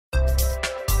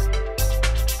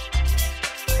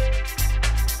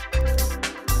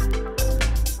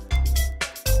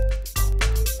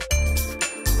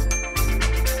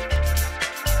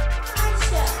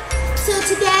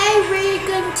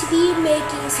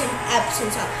some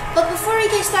Epsom salt. But before we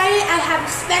get started, I have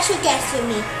a special guest with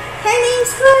me. Her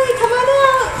name's Chloe. Come on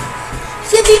out.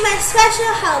 She'll be my special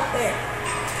helper.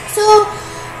 So,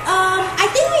 I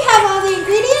think we have all the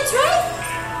ingredients, right?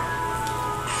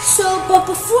 So, but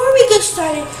before we get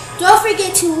started, don't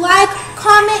forget to like,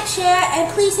 comment, share,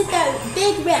 and please hit that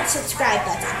big red subscribe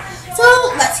button. So,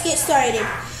 let's get started.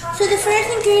 So the first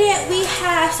ingredient, we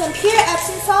have some pure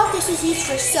Epsom salt. This is used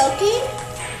for soaking.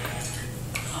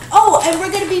 Oh, and we're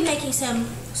going to be making some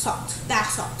salt, bath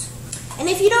salt. And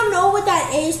if you don't know what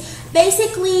that is,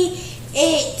 basically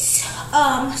it's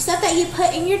stuff that you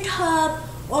put in your tub,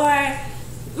 or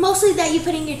mostly that you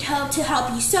put in your tub to help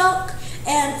you soak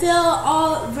and feel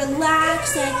all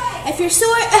relaxed. And if you're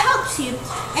sore, it helps you.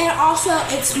 And also,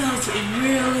 it smells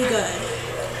really good.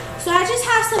 So I just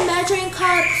have some measuring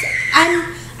cups.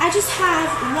 I just have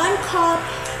 1 cup,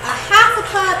 a half a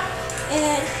cup,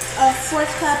 and a 1/4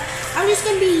 cup. I'm just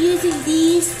going to be using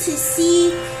these to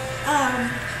see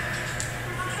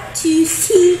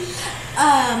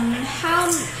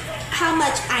how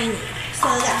much I need. So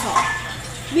that's all.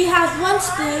 We have 1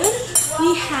 spoon.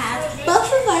 We have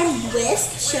both of our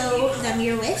whisk. Show them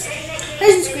your whisk.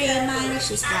 Hers is green, mine is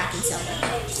just black and silver.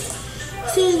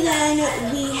 So then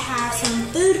we have some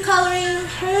food coloring.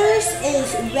 Hers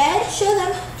is red. Show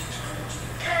them.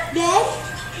 Red.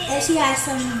 And she has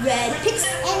some red pixels.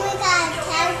 And we got a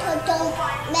counter, don't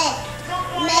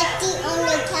make the on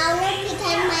the counter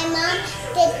because my mom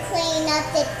did clean up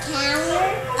the counter.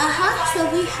 So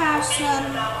we have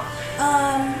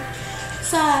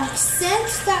some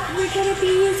scents that we're going to be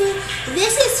using.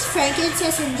 This is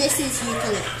frankincense and this is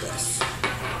eucalyptus.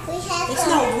 We have it's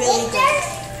some not really good.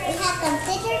 We have some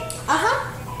bitter.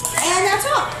 And that's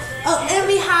all. Oh, and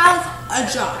we have a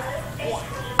jar.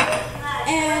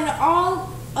 And all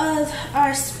of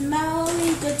our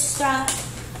smelly good stuff,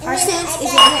 our scents is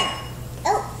in there.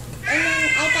 Oh, and then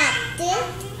I got this.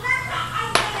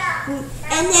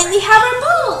 And then we have our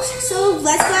bowls. So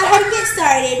let's go ahead and get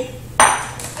started.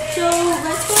 So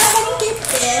let's go ahead and get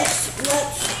this.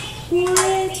 Let's pour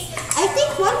it. I think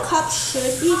 1 cup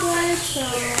should be good. So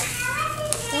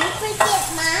don't forget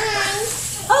mine.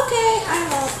 Okay, I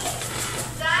won't.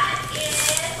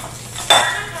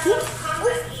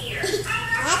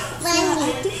 I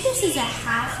think this is a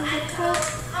half of a cup.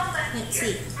 Let's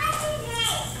see.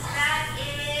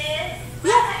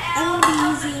 Yep, I'm going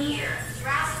to be using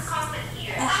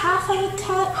a half of a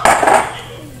cup.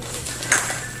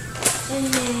 And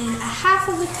then a half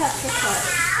of a cup for Chloe.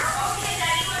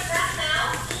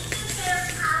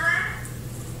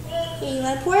 Okay, you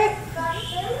want to pour it?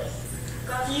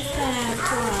 I'm just going to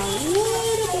pour a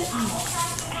little bit more.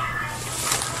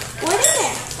 Pour it in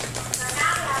there.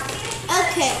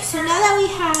 Okay, so now that we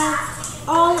have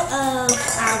all of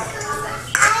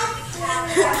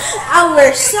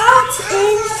our salt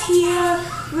in here,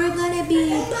 we're going to be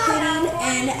putting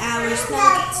in our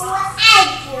smells.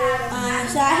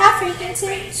 So I have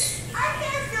frankincense.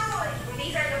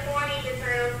 These are the 4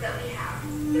 materials that we have. The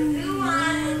blue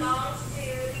one belongs to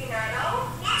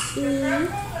Leonardo. 2,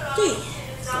 3.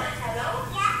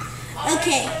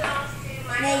 Okay,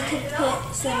 now you can put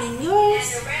some in yours.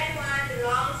 The red one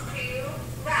belongs to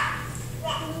Ralph.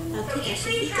 Okay, that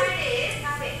should be good.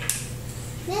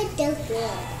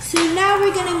 So now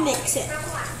we're going to mix it.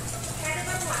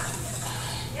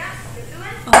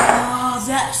 Oh,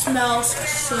 that smells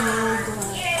so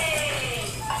good.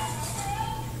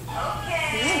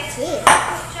 That's it.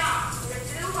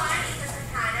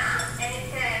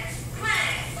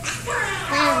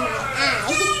 Wow, my eye.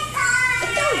 It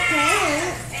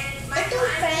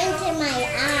don't burn to my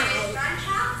eye.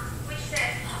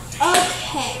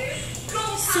 Okay,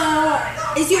 so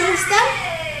is yours done?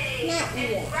 Not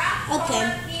yet. Okay.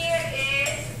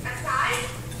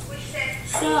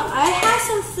 So I have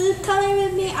some food coloring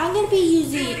with me. I'm going to be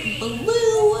using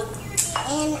blue.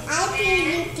 And I've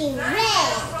been using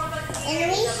red.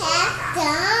 And we have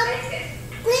some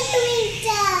glittery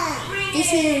stuff. This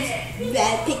is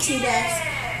red pixie dust.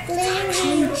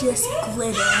 Actually just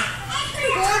glitter.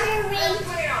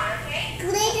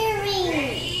 Glittery.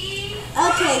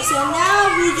 Okay, so now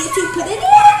we get to put it in.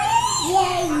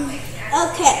 Yay.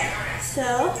 Okay, so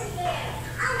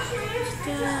just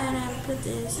gonna put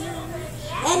this in.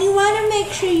 And you want to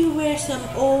make sure you wear some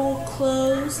old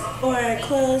clothes or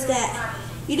clothes that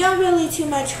you don't really too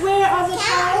much wear all the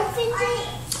time.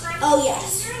 Oh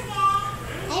yes.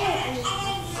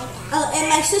 Oh, and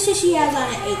my sister, she has on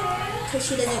an 8 because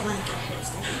she doesn't want to get hers.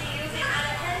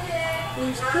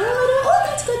 Oh,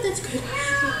 that's good. That's good.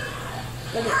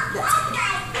 Okay, that's good.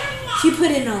 She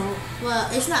put in a, well,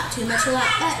 it's not too much of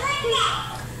that, but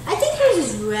I think hers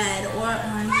is red or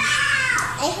orange.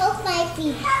 I hope my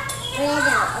feet ran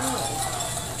out.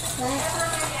 But,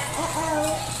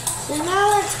 So now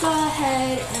let's go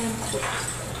ahead and put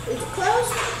it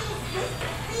closed.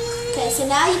 Okay, so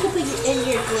now you can put in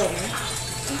your glitter.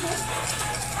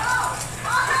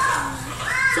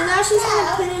 So now she's going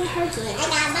to put in her glitter. I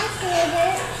got my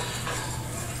glitter.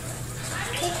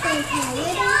 It's going to be a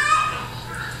little.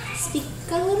 Speak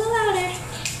a little louder.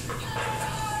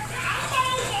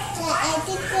 I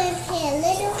just going to put a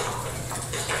little.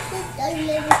 Just a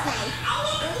little time.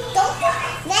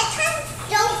 Next time,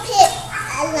 don't put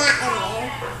a lot in there.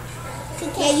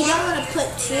 Yeah, you don't want to put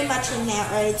too much in there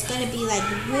or it's going to be like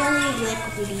really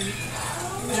liquidy.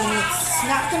 And it's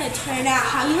not going to turn out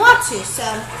how you want to. So,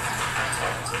 yeah,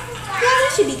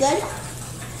 that should be good.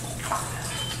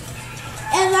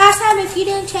 And last time, if you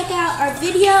didn't check out our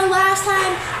video last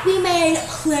time, we made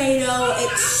Play-Doh.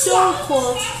 It's so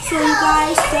cool. So you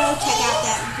guys go check out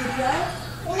that video.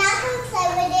 We're not going to play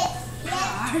with it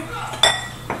yet.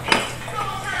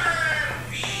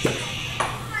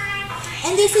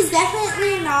 And this is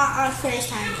definitely not our first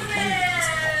time playing this.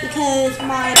 Because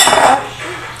my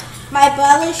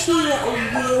Bella, she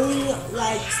really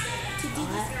likes to do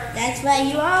that. That's why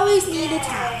you always need a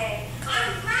towel.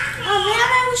 Oh man,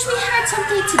 I wish we had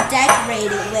something to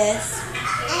decorate it with.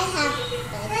 I have.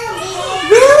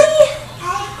 Really?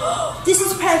 This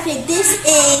is perfect. This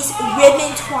is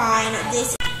ribbon twine.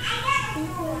 This.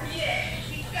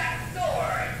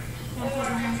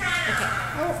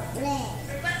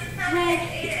 Red.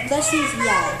 Let's use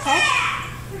yellow. Okay.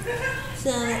 So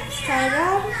let's try it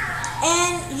out.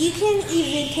 And you can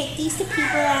even take these to people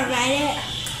and write it.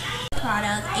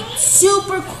 Product. It's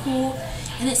super cool.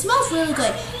 And it smells really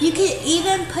good. You can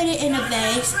even put it in a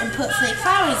vase and put fake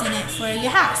flowers in it for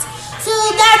your house. So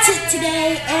that's it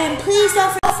today. And please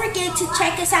don't forget to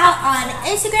check us out on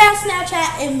Instagram,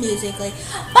 Snapchat, and Musical.ly.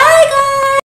 Bye guys!